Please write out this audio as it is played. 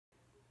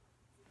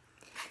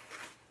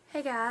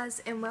Hey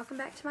guys, and welcome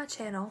back to my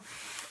channel.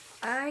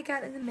 I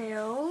got in the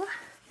mail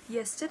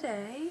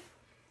yesterday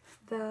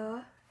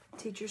the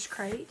teacher's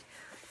crate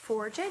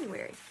for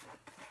January.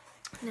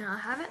 Now I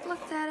haven't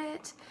looked at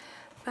it,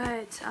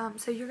 but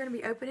so you're going to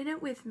be opening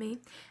it with me.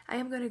 I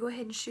am going to go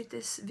ahead and shoot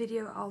this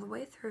video all the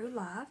way through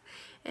live,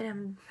 and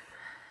I'm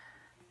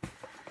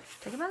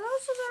taking my little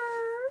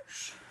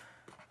scissors,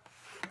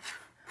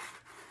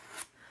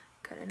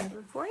 cut it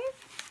open for you,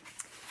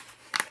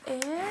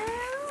 and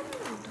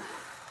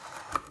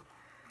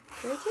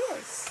there it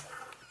is.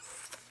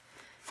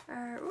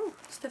 Ooh,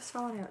 stuff's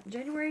falling out.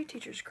 January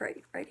teacher's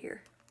crate right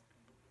here.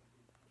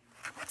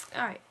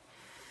 Alright,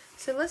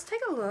 so let's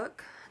take a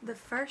look. The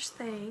first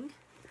thing,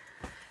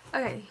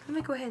 okay, let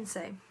me go ahead and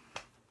say,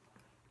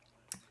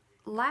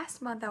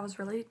 last month I was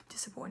really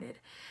disappointed.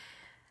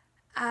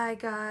 I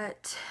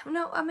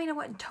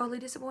wasn't totally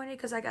disappointed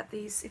because I got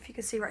these, if you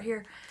can see right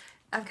here,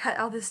 I've got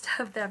all this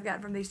stuff that I've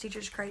gotten from these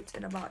teacher's crates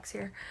in a box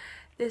here.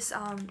 This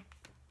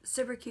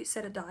super cute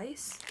set of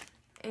dice.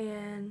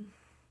 And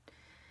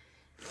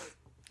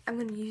I'm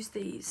going to use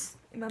these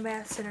in my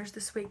math centers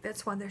this week.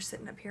 That's why they're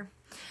sitting up here.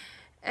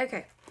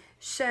 Okay,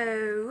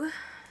 so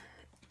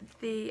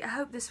I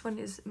hope this one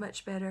is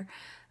much better.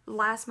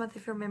 Last month,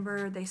 if you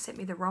remember, they sent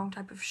me the wrong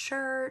type of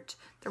shirt,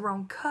 the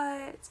wrong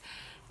cuts,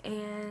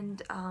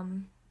 and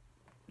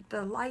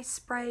the lice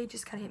spray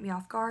just kind of hit me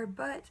off guard,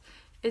 but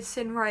it's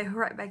sitting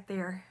right back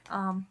there.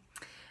 I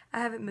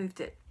haven't moved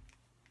it.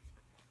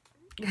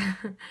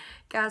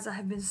 Guys, I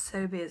have been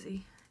so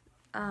busy.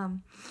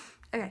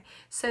 Okay,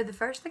 so the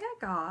first thing I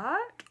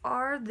got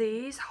are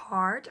these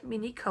heart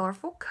mini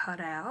colorful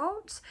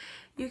cutouts.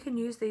 You can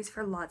use these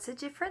for lots of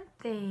different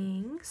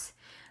things.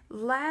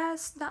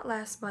 Not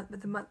last month,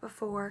 but the month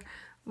before,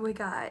 we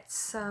got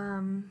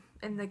some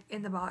in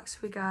the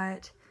box. We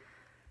got,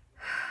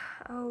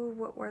 oh,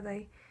 what were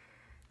they?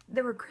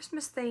 They were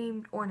Christmas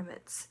themed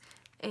ornaments,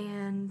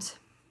 and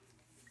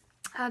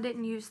I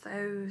didn't use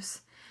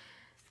those.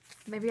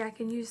 Maybe I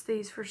can use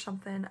these for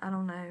something, I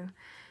don't know.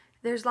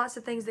 There's lots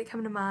of things that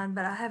come to mind,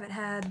 but I haven't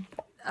had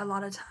a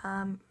lot of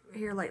time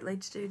here lately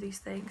to do these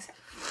things.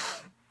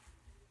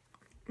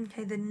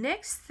 Okay, the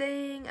next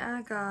thing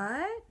I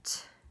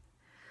got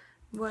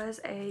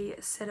was a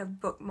set of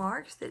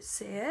bookmarks that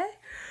said,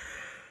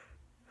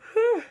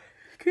 oh,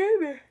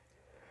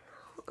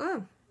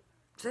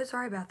 so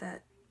sorry about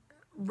that.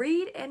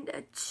 Read and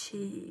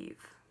achieve.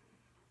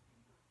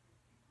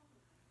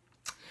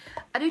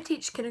 I do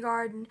teach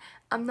kindergarten.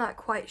 I'm not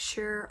quite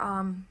sure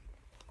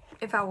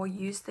if I will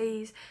use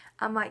these.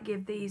 I might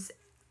give these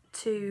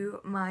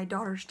to my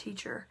daughter's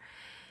teacher.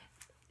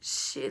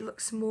 She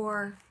looks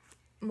more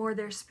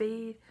their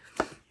speed.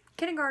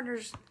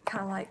 Kindergartners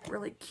kind of like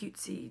really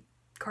cutesy,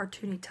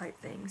 cartoony type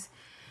things.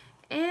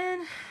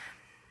 And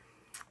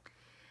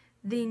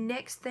the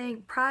next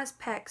thing, prize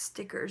pack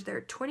stickers. There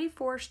are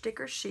 24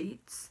 sticker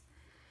sheets,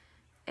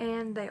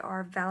 and they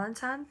are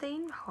Valentine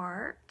themed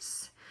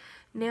hearts.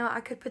 Now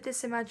I could put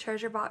this in my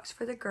treasure box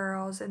for the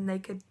girls, and I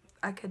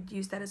could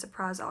use that as a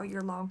prize all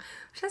year long,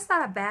 which that's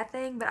not a bad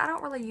thing, but I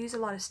don't really use a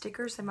lot of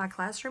stickers in my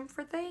classroom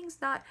for things.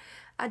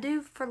 I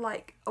do for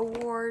like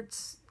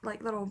awards,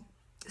 like little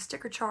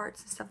sticker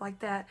charts and stuff like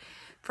that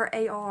for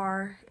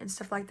AR and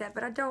stuff like that,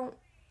 but I don't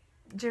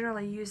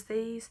generally use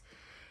these.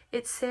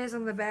 It says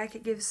on the back,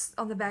 it gives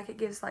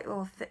like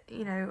little,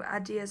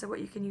 ideas of what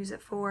you can use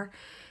it for.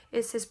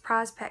 It says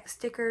prize pack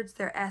stickers.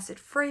 They're acid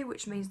free,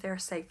 which means they're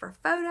safe for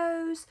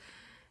photos,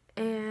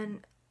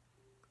 and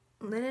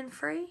linen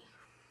free.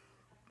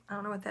 I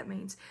don't know what that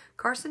means.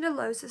 Carson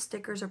DeLosa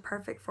stickers are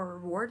perfect for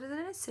rewards and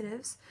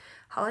incentives,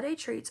 holiday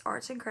treats,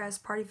 arts and crafts,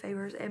 party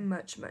favors, and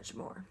much, much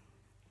more.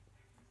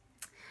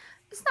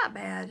 It's not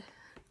bad.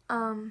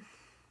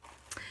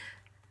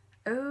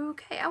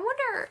 Okay, I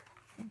wonder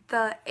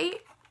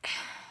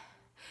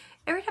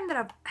every time that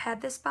I've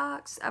had this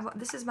box,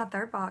 this is my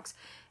third box,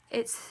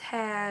 it's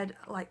had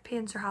like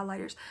pens or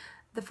highlighters.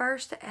 The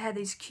first had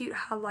these cute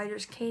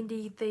highlighters,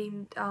 candy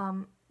themed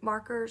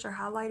markers or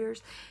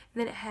highlighters, and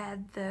then it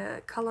had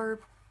the color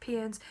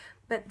pens,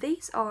 but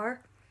these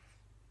are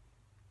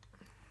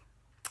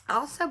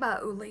also by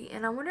Uli,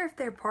 and I wonder if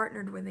they're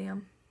partnered with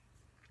them.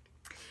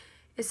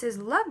 It says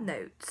Love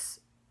Notes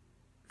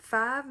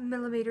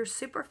 5mm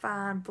super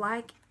fine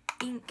black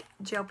ink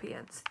gel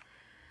pens.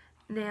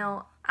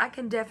 Now I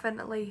can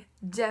definitely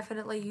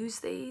use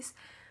these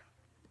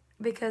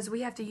because we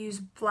have to use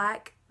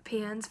black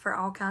pens for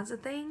all kinds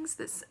of things.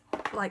 That's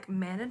like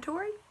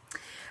mandatory.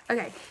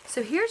 Okay,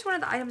 so here's one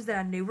of the items that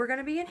I knew were going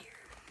to be in here,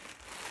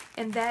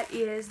 and that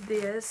is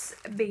this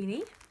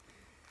beanie,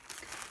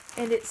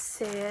 and it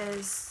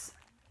says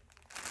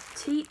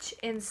Teach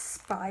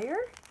Inspire.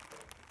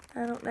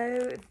 I don't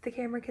know if the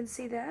camera can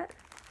see that.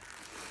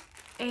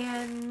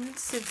 And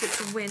since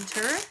it's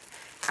winter,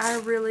 I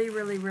really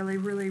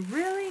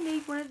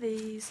need one of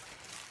these.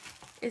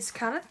 It's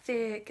kind of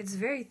thick. It's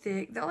very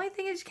thick. The only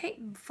thing is you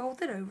can't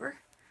fold it over.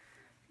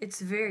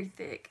 It's very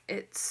thick.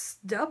 It's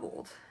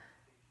doubled.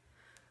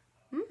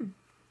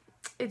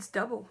 It's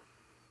double.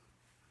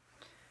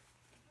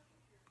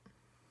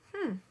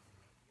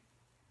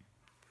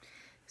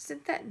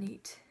 Isn't that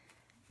neat?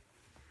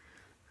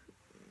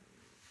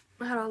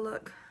 How do I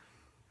look?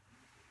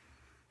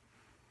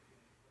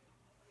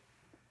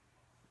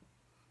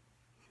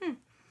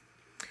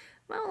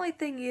 My only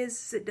thing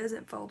is it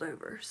doesn't fold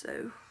over,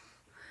 so,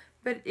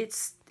 but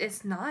it's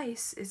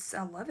nice.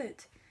 I love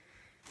it.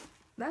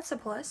 That's a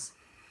plus.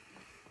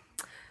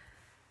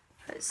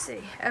 Let's see.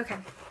 Okay,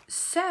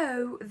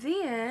 so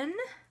then,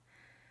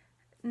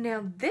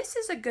 now this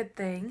is a good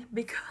thing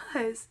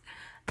because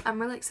I'm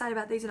really excited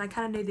about these, and I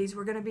kind of knew these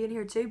were going to be in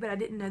here too, but I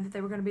didn't know that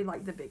they were going to be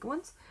like the big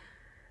ones.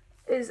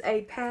 Is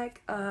a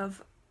pack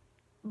of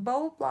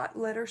bold block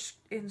letters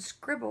in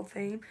scribble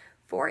theme,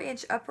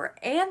 4-inch upper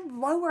and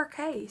lower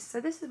case.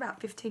 So this is about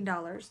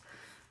 $15,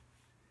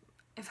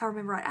 if I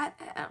remember right. I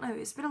don't know.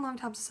 It's been a long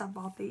time since I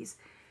bought these.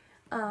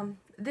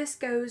 This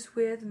goes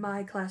with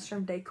my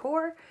classroom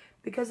decor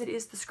because it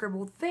is the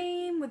scribble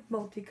theme with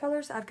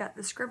multicolors. I've got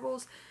the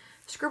scribbles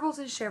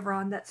and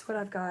chevron. That's what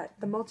I've got.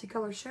 The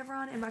multicolor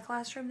chevron in my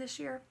classroom this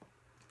year.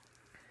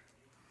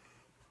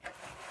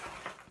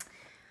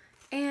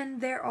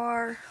 And there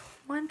are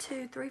 1,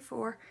 2, 3,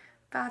 4,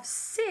 5,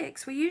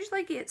 6. We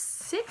usually get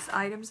 6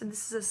 items, and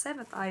this is a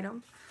 7th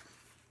item.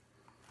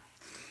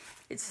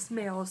 It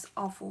smells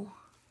awful.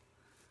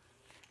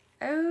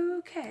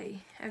 Okay.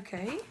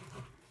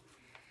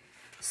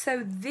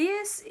 So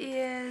this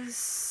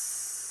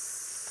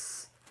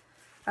is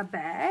a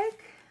bag.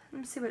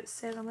 Let me see what it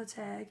says on the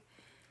tag.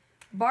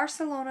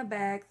 Barcelona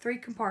bag, 3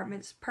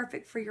 compartments,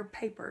 perfect for your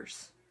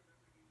papers.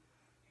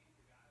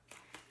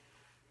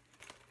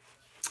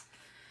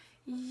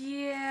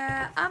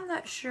 Yeah, I'm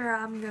not sure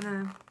I'm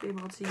gonna be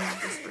able to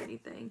use this for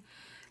anything.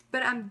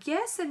 But I'm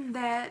guessing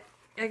that,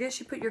 I guess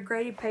you put your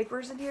graded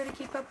papers in here to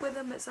keep up with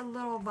them. It's a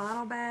little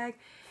vinyl bag.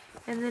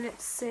 And then it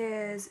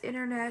says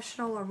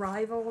International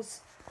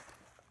Arrivals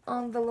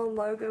on the little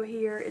logo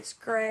here. It's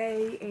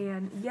gray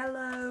and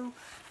yellow.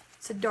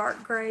 It's a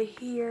dark gray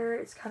here.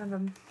 It's kind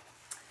of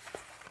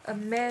a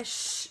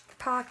mesh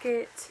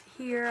pocket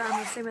here.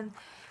 I'm assuming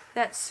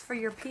that's for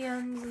your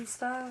pens and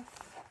stuff.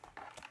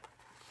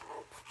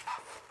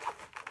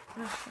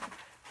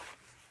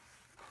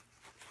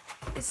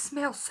 It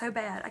smells so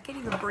bad. I can't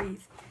even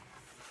breathe.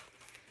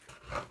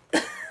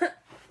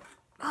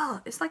 Oh,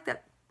 it's like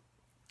that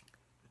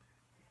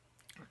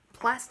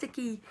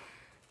plasticky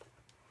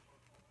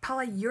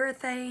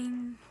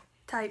polyurethane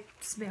type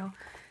smell.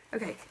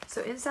 Okay,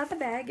 so inside the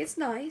bag, it's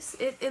nice.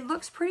 It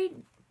looks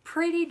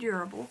pretty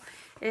durable.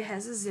 It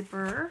has a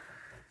zipper.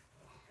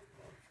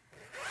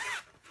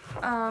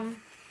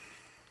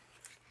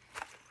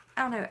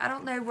 I don't know. I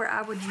don't know where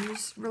I would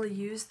really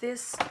use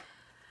this.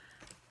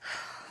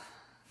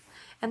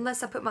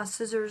 Unless I put my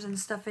scissors and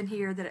stuff in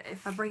here, that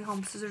if I bring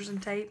home scissors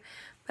and tape.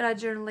 But I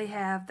generally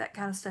have that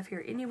kind of stuff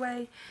here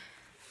anyway.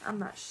 I'm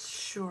not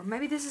sure.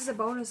 Maybe this is a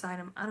bonus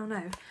item. I don't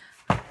know.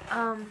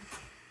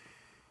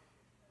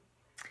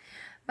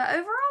 My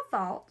overall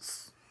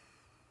thoughts.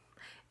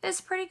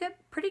 It's pretty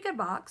good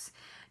box.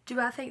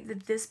 Do I think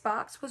that this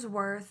box was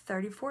worth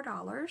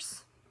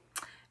 $34?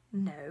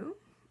 No,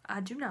 I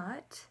do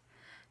not.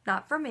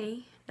 Not for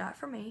me. Not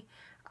for me.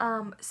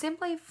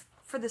 Simply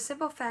for the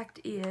simple fact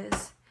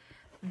is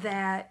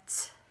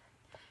that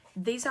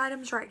these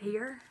items right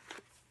here,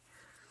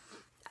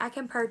 I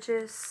can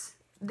purchase.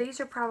 These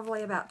are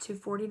probably about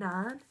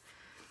 $2.49,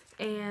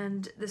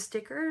 and the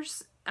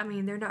stickers, I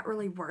mean, they're not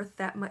really worth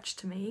that much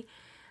to me.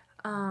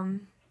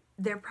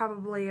 They're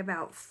probably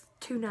about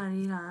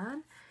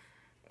 $2.99,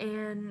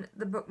 and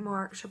the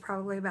bookmarks are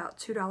probably about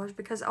 $2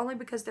 because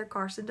they're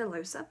Carson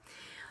DeLosa.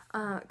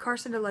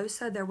 Carson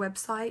DeLosa, their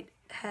website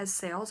has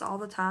sales all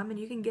the time, and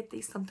you can get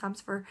these sometimes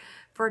for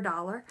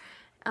 $1.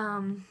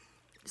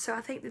 So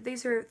I think that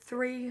these are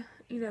 $1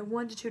 to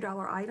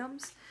 $2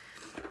 items.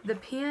 The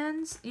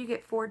pens, you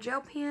get 4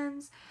 gel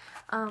pens.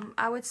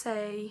 I would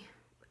say,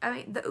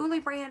 the Uli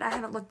brand, I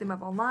haven't looked them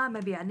up online.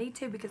 Maybe I need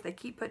to because they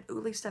keep putting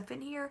Uli stuff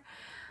in here.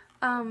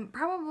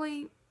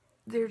 Probably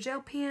their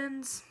gel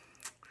pens,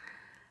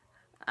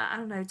 I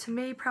don't know, to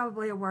me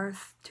probably are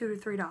worth $2 to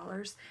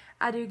 $3.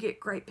 I do get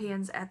great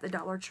pens at the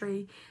Dollar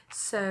Tree,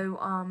 so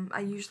I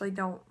usually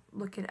don't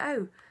look at,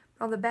 but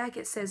on the back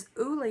it says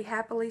Uli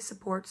happily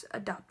supports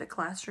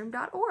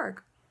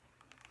adoptaclassroom.org.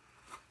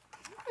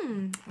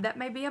 That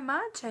may be a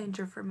mind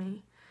changer for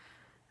me.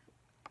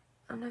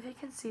 I don't know if you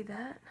can see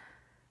that.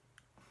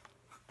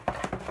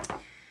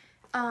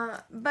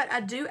 But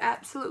I do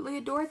absolutely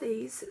adore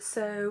these.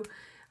 So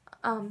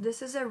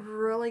this is a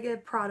really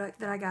good product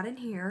that I got in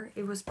here.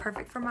 It was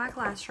perfect for my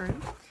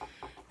classroom.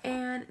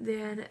 And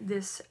then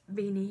this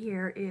beanie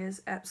here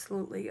is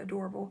absolutely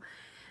adorable.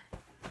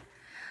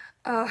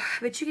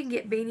 But you can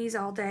get beanies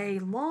all day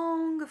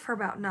long for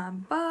about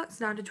 $9,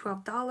 $9 to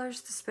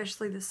 $12,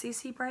 especially the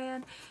CC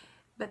brand.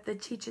 But the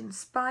Teach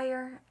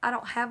Inspire, I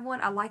don't have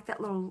one. I like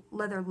that little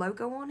leather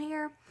logo on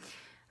here.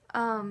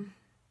 But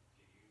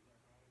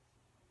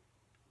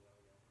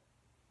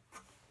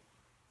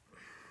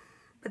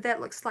that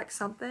looks like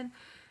something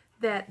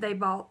that they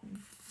bought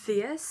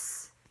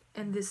this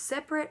and this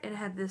separate and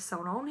had this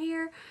sewn on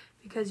here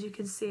because you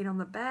can see it on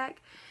the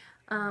back.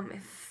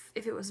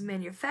 If it was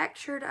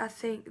manufactured, I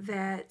think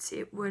that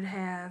it would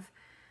have,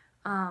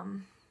 I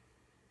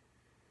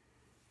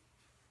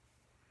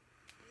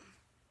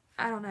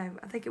don't know,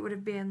 I think it would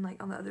have been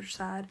like on the other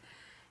side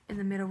in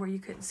the middle where you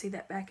couldn't see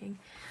that backing.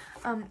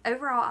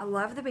 Overall, I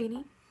love the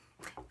beanie.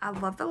 I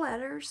love the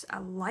letters. I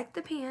like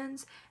the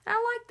pins. And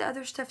I like the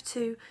other stuff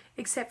too,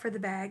 except for the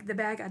bag. The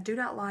bag I do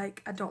not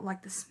like. I don't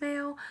like the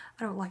smell.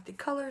 I don't like the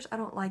colors. I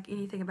don't like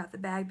anything about the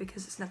bag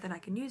because it's nothing I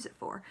can use it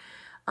for.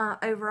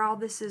 Overall,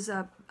 this is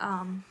a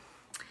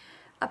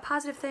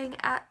positive thing.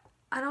 I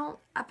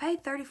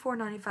paid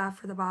 $34.95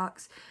 for the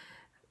box.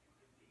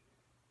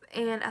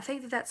 And I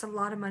think that that's a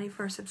lot of money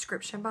for a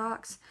subscription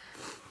box.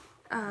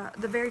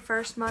 The very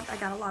first month, I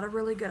got a lot of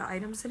really good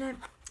items in it.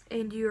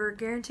 And you're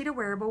guaranteed a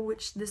wearable,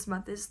 which this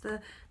month is the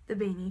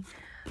beanie.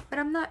 But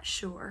I'm not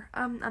sure.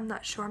 I'm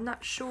not sure. I'm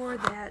not sure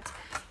that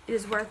it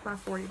is worth my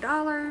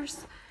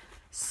 $40.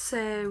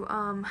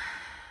 So,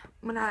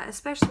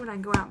 especially when I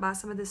go out and buy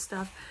some of this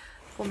stuff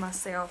for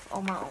myself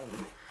on my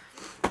own.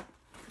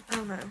 I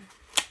don't know.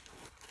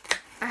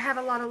 I have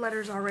a lot of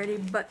letters already,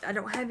 but I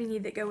don't have any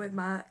that go with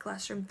my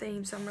classroom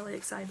theme, so I'm really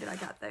excited that I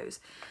got those.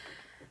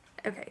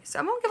 Okay, so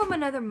I'm going to give them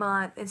another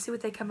month and see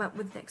what they come up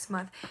with next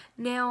month.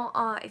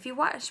 Now, if you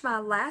watched my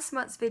last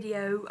month's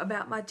video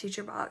about my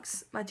teacher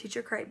box, my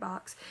teacher crate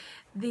box,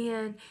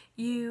 then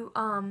you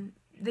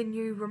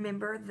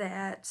remember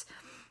that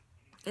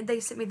they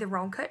sent me the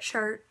wrong cut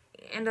shirt.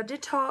 And I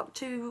did talk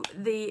to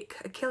the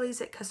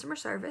Achilles at customer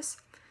service.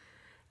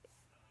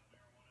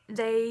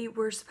 They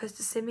were supposed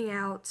to send me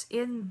out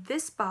in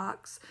this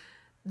box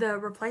the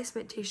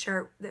replacement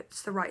t-shirt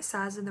that's the right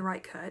size and the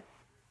right cut.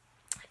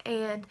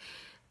 And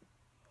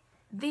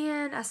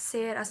then I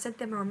sent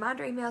them a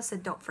reminder email,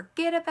 said don't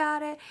forget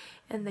about it.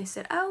 And they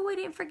said, oh, we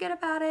didn't forget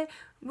about it.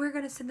 We're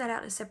going to send that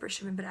out in a separate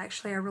shipment. But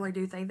actually, I really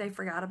do think they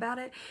forgot about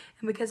it.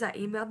 And because I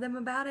emailed them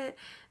about it,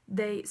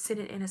 they sent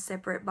it in a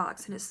separate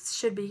box. And it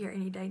should be here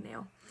any day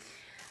now.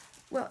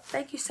 Well,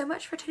 thank you so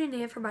much for tuning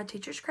in for my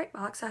Teacher's Crate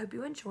box. I hope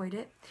you enjoyed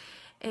it.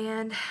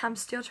 And I'm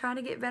still trying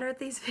to get better at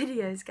these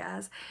videos,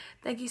 guys.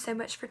 Thank you so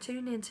much for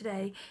tuning in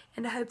today.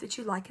 And I hope that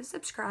you like and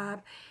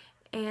subscribe.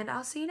 And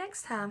I'll see you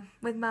next time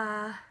with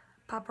my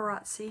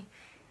paparazzi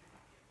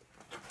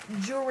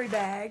jewelry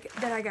bag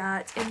that I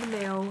got in the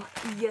mail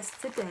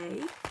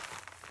yesterday.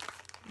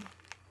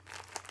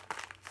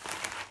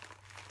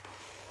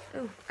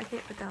 Oh, I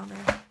can't put that on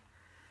there.